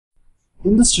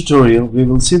In this tutorial, we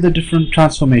will see the different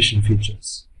transformation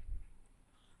features.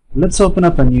 Let's open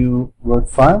up a new Word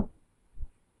file.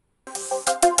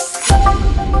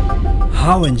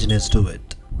 How engineers do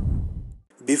it.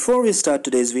 Before we start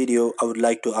today's video, I would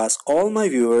like to ask all my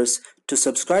viewers to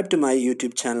subscribe to my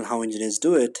YouTube channel How Engineers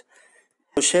Do It.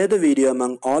 So share the video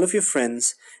among all of your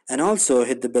friends and also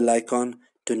hit the bell icon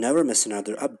to never miss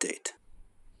another update.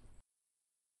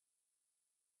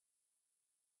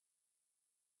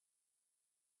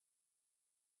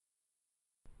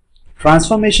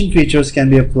 Transformation features can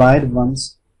be applied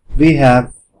once we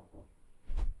have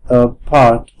a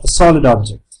solid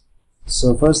object.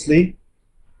 So firstly,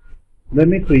 let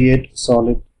me create a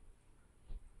solid,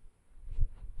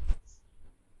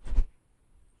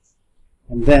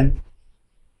 and then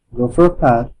go for a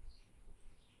pad,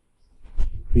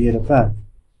 create a pad.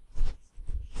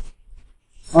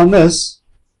 On this,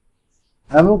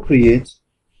 I will create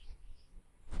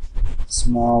a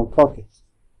small pocket.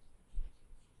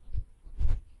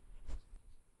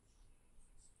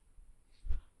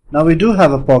 Now we do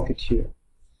have a pocket here.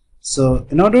 So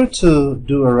in order to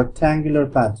do a rectangular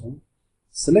pattern,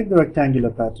 select the rectangular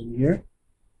pattern here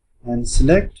and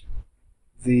select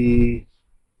you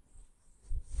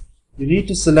need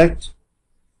to select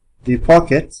the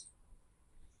pocket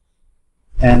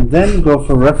and then go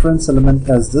for reference element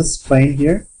as this plane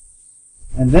here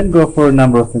and then go for a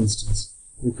number of instances.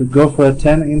 You could go for a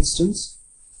 10 instance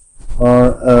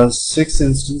or a 6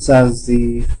 instance as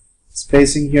the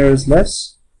spacing here is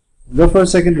less. Go for a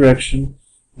second direction,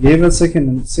 give a second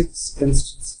and 6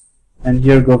 instance, and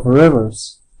here go for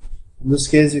reverse. In this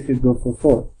case you could go for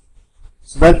 4.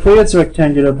 So that creates a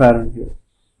rectangular pattern here.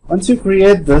 Once you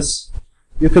create this,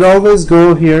 you could always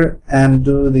go here and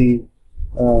do the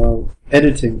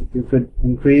editing. You could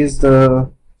increase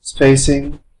the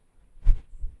spacing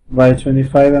by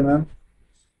 25 mm.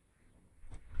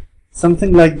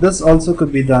 Something like this also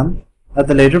could be done at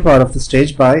the later part of the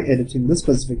stage by editing the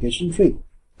specification tree.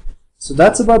 So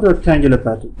that's about the rectangular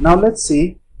pattern. Now let's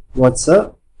see what's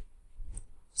a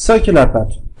circular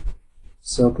pattern.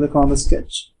 So click on the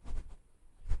sketch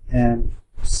and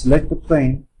select the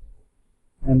plane,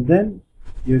 and then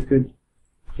you could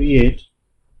create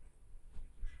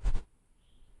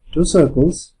 2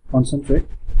 circles, concentric,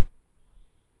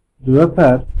 do a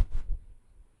pad.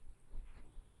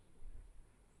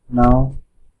 Now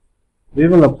we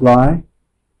will apply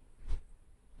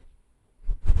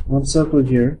 1 circle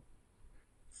here,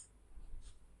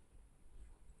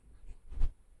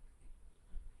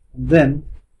 and then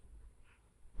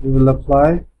we will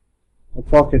apply a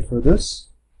pocket for this,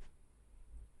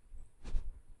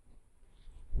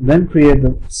 and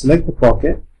then select the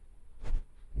pocket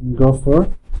and go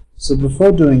for. So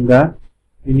before doing that,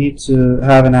 you need to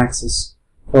have an axis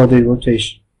for the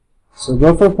rotation. So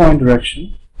go for point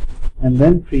direction and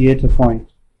then create a point.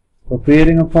 For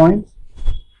creating a point,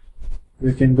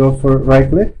 you can go for right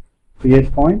click,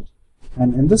 create point,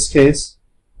 and in this case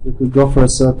you could go for a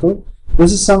circle.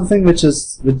 This is something which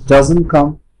doesn't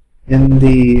come in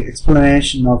the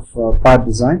explanation of part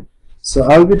design. So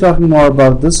I'll be talking more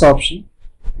about this option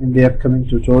in the upcoming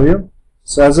tutorial.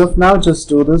 So as of now, just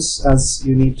do this as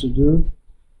you need to do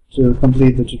to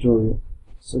complete the tutorial.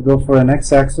 So go for an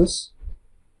x-axis.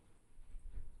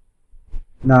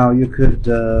 Now you could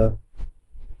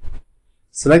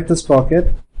select this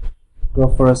pocket, go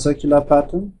for a circular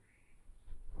pattern,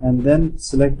 and then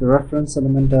select the reference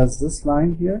element as this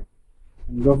line here,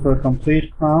 and go for a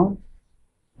complete crown,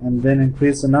 and then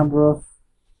increase the number of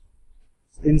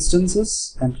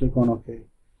instances and click on OK.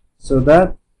 So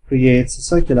that creates a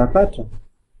circular pattern.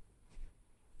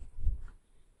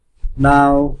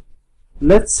 Now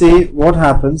let's see what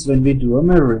happens when we do a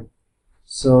mirroring.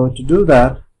 So to do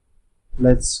that,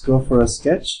 let's go for a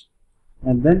sketch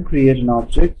and then create an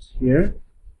object here.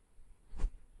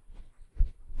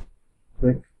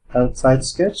 Click outside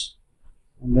sketch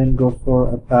and then go for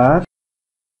a pad.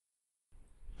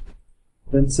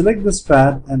 Then select this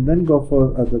pad and then go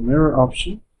for the mirror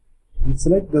option and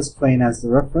select this plane as the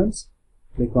reference.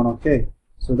 Click on OK.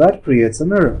 So that creates a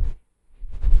mirror.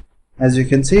 As you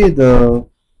can see, the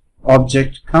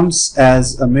object comes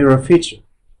as a mirror feature.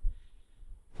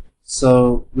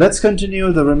 So let's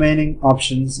continue the remaining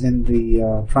options in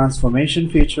the transformation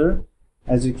feature.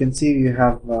 As you can see, you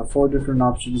have 4 different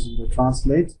options in the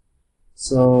translate.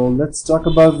 So let's talk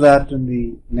about that in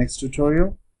the next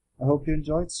tutorial. I hope you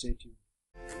enjoyed. Stay tuned.